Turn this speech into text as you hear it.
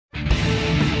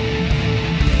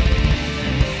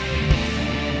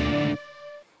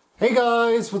Hey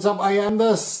guys, what's up? I am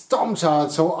the Stormchild.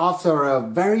 So after a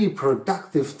very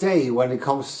productive day when it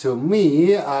comes to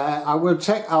me, I will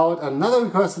check out another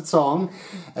requested song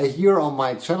here on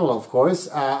my channel, of course.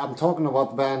 I'm talking about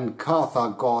the band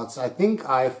CARTHAGODS. I think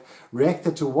I've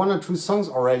reacted to one or two songs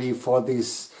already for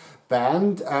this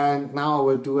band, and now I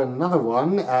will do another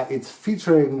one. It's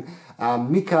featuring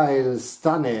Mikael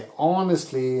Stanne.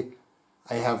 Honestly,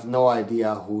 I have no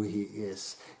idea who he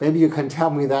is. Maybe you can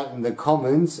tell me that in the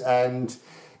comments, and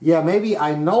yeah, maybe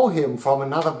I know him from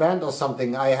another band or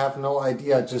something. I have no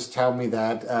idea. Just tell me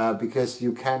that because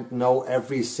you can't know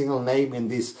every single name in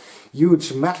this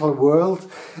huge metal world.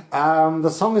 The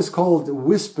song is called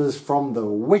Whispers from the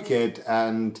Wicked,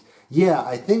 and yeah,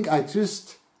 I think I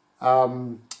just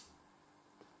have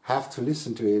to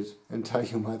listen to it and tell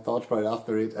you my thoughts right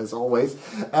after it, as always.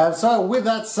 So with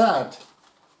that said,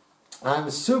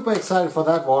 I'm super excited for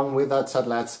that one. With that said,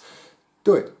 let's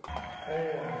do it.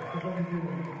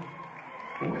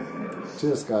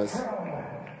 Cheers, guys.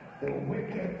 The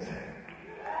wicked.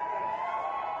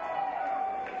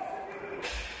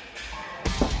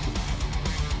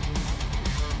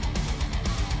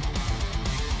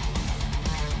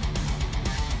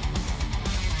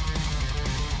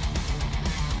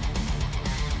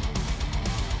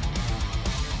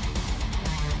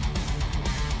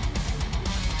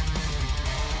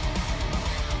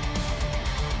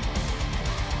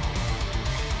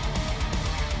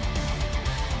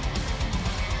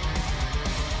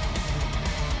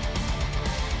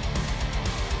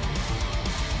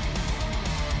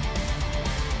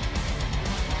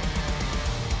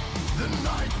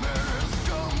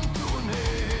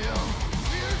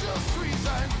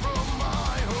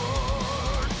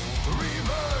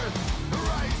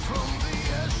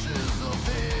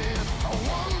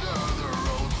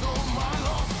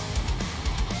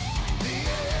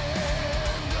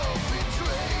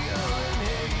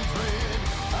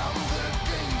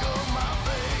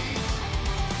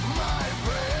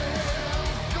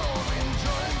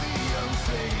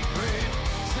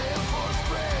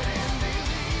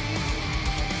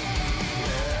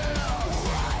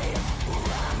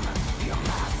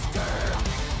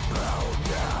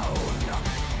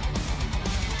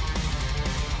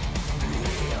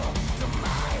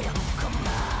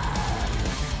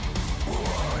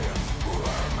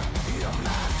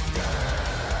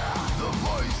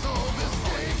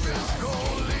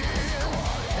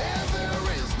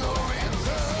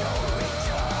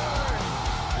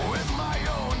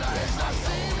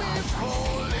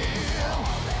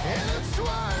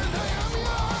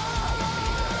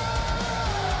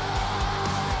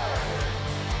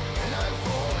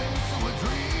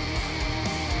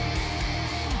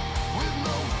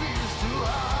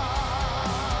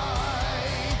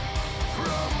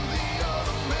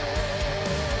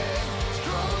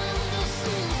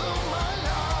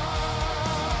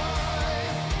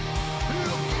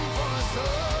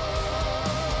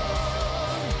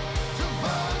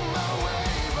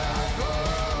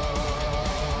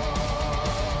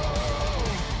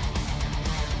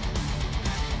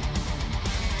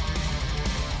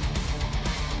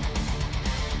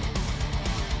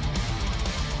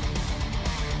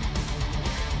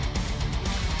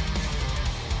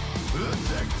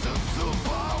 Addicted to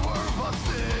power, but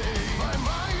stay by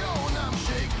my own. I'm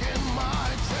shaking my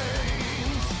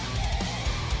chains.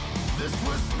 This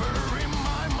whisper in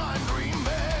my mind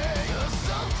remains the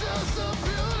substance of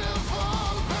beautiful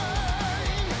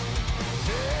pain,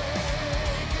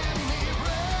 taking me,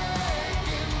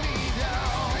 breaking me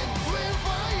down between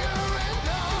fire and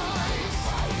ice,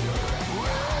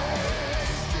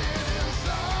 wasted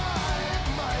inside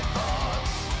my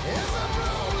thoughts as I'm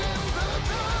rolling the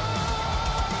dice.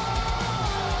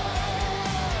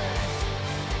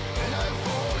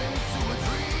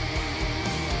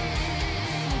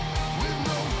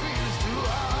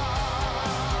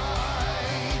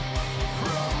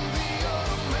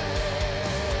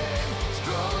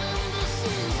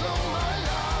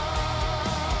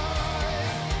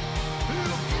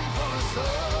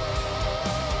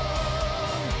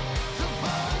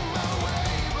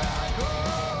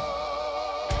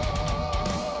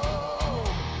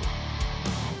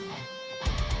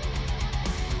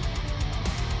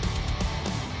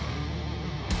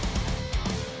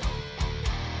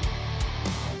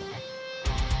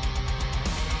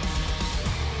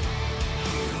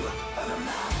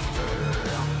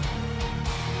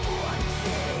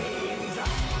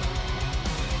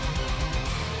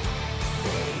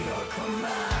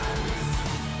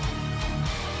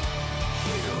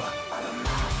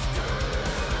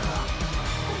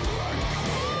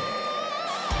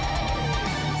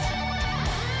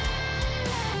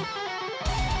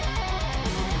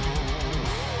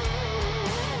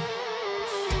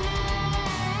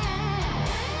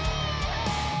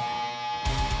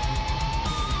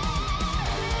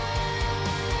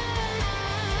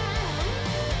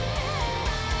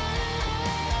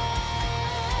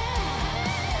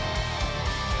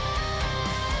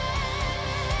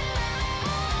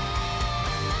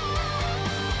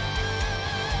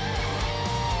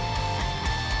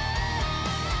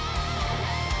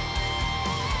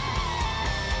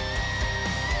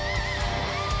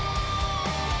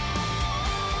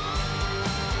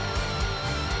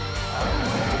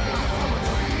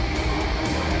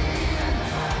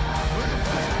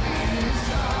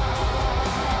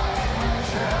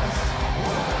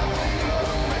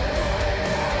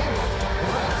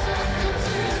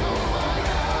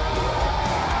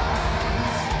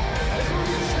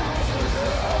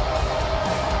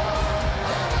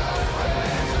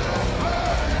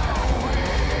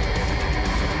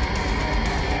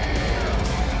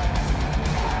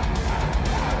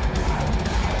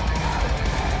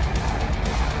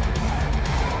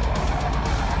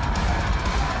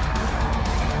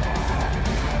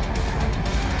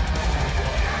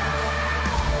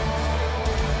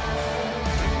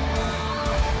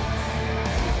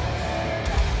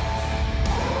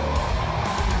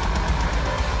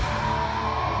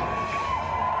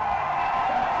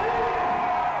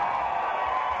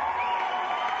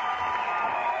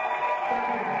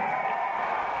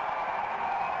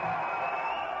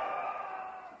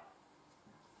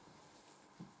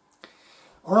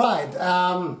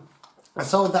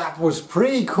 so that was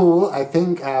pretty cool. I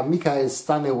think Mikael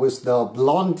Stanne was the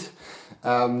blonde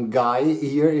guy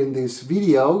here in this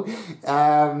video.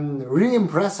 Really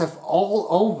impressive all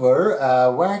over.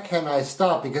 Where can I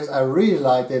start? Because I really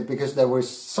liked it, because there were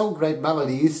so great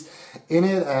melodies in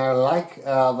it. Like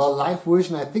the live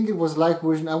version. I think it was live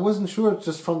version. I wasn't sure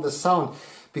just from the sound,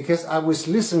 because I was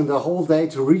listening the whole day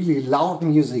to really loud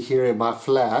music here in my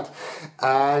flat,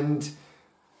 and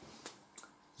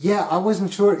yeah, I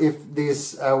wasn't sure if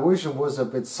this version was a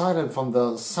bit silent from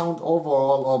the sound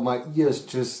overall, or my ears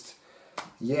just,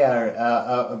 yeah,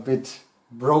 a bit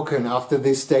broken after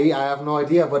this day. I have no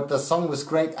idea, but the song was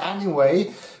great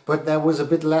anyway, but there was a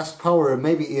bit less power.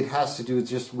 Maybe it has to do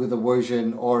just with the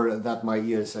version, or that my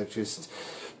ears I just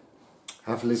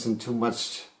have listened too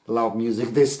much loud music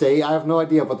this day. I have no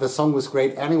idea, but the song was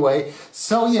great anyway.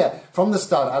 So yeah, from the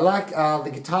start I like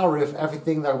the guitar riff,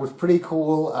 everything that was pretty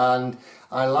cool, and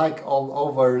I like all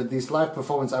over this live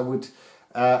performance. I would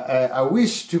I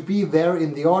wish to be there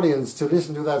in the audience to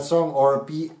listen to that song, or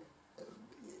be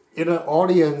in an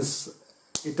audience.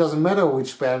 It doesn't matter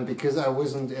which band, because I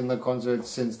wasn't in the concert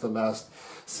since the last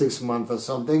 6 months or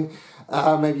something.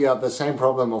 Maybe you have the same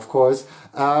problem, of course.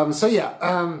 So yeah,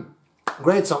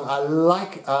 great song. I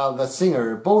like the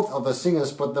singer, both of the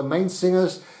singers, but the main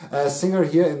singer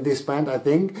here in this band, I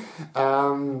think,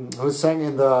 who sang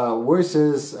in the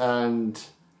verses and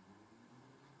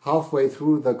halfway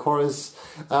through the chorus.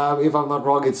 If I'm not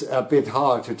wrong, it's a bit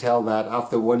hard to tell that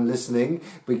after one listening,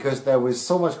 because there was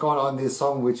so much going on in this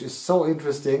song, which is so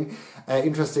interesting.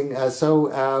 So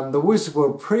the verses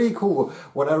were pretty cool.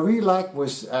 What I really liked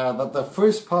was that the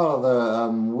first part of the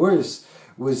verse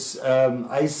was,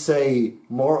 I say,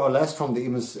 more or less from the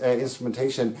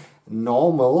instrumentation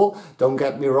normal. Don't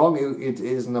get me wrong, it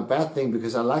isn't a bad thing,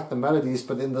 because I like the melodies,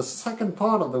 but in the second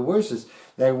part of the verses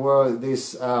there were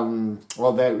this,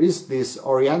 well, there is this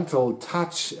oriental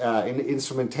touch in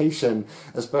instrumentation,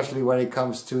 especially when it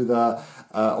comes to the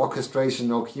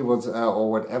orchestration or keyboards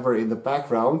or whatever in the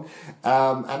background,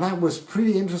 and that was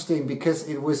pretty interesting, because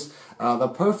it was the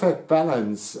perfect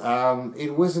balance.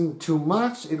 It wasn't too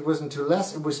much, it wasn't too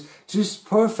less, it was just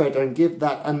perfect, and give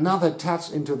that another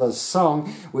touch into the song,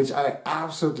 which I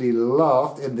absolutely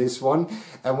loved in this one.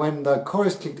 And when the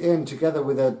chorus kicked in together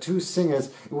with the two singers,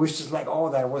 it was just like, oh,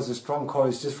 that was a strong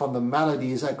chorus just from the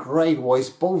melodies. A great voice,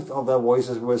 both of their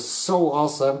voices were so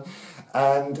awesome.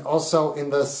 And also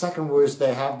in the second verse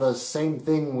they have the same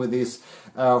thing with this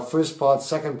first part,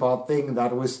 second part thing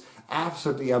that was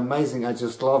absolutely amazing. I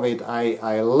just love it.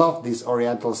 I love this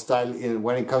oriental style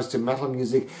when it comes to metal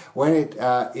music, when it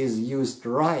is used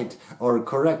right or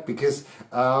correct, because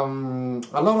a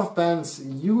lot of bands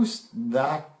use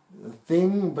that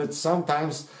thing, but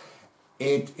sometimes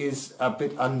it is a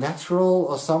bit unnatural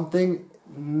or something.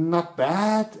 Not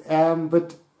bad,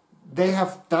 but they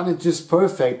have done it just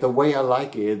perfect, the way I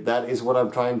like it. That is what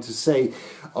I'm trying to say.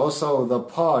 Also the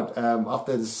part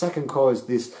after the second chorus,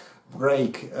 this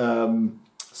break,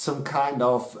 some kind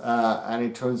of, and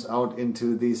it turns out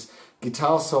into this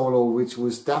guitar solo, which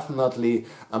was definitely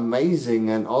amazing.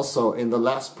 And also in the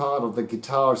last part of the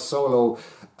guitar solo,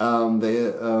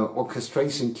 the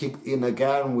orchestration kicked in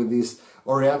again with this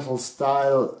oriental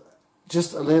style,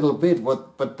 just a little bit,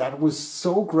 but that was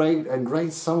so great, and great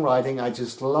songwriting. I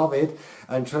just love it.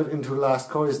 And turned into last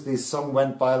chorus, this song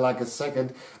went by like a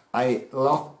second. I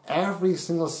loved every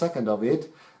single second of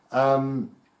it,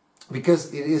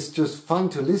 because it is just fun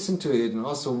to listen to it and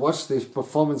also watch this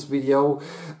performance video.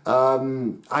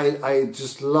 I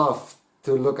just love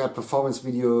to look at performance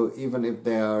video, even if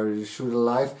they are shot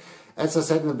live. As I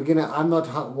said in the beginning, I'm not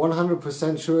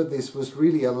 100% sure this was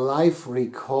really a live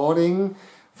recording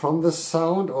from the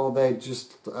sound, or they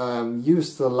just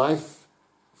used the live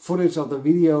footage of the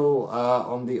video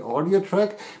on the audio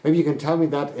track. Maybe you can tell me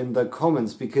that in the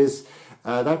comments, because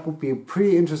that would be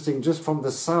pretty interesting just from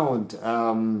the sound.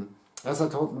 As I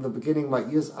told in the beginning, my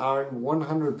ears aren't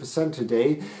 100%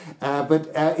 today, but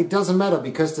it doesn't matter,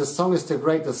 because the song is still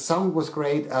great, the sound was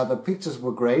great, the pictures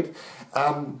were great.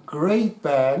 Great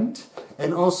band,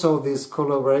 and also this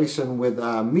collaboration with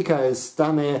Mikael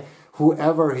Stanne,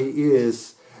 whoever he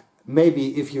is.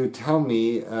 Maybe if you tell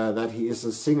me that he is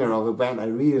a singer of a band I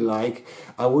really like,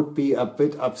 I would be a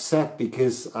bit upset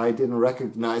because I didn't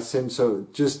recognize him. So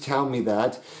just tell me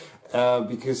that,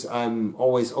 because I'm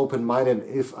always open-minded.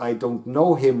 If I don't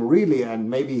know him really, and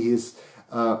maybe his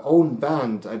own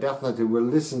band, I definitely will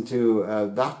listen to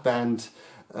that band.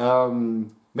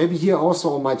 Maybe here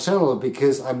also on my channel,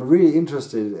 because I'm really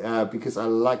interested, because I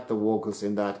like the vocals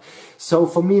in that. So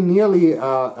for me, nearly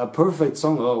a perfect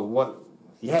song, or what?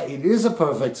 yeah, it is a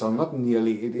perfect song, not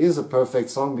nearly, it is a perfect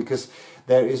song, because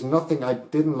there is nothing I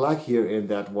didn't like here in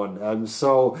that one.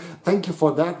 So thank you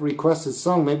for that requested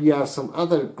song. Maybe you have some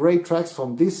other great tracks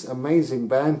from this amazing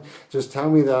band. Just tell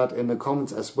me that in the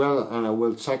comments as well, and I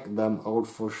will check them out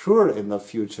for sure in the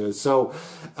future. So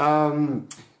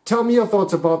tell me your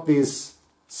thoughts about this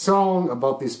song,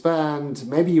 about this band.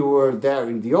 Maybe you were there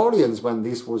in the audience when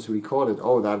this was recorded.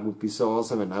 Oh, that would be so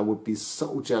awesome, and I would be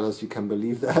so jealous, you can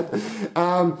believe that.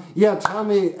 Yeah, tell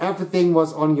me everything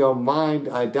was on your mind.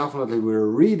 I definitely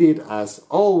will read it as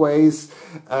always,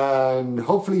 and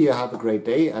hopefully you have a great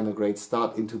day and a great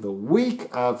start into the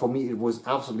week. For me it was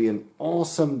absolutely an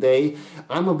awesome day.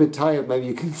 I'm a bit tired, maybe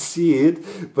you can see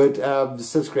it, but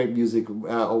such great music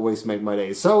always made my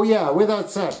day. So yeah, with that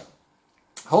said,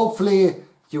 hopefully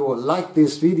you will like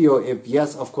this video. If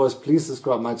yes, of course, please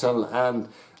subscribe my channel and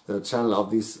the channel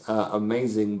of this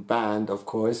amazing band, of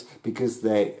course, because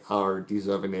they are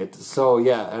deserving it. So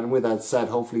yeah, and with that said,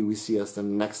 hopefully we see us the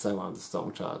next time on the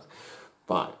Stormchild.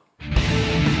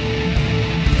 Bye.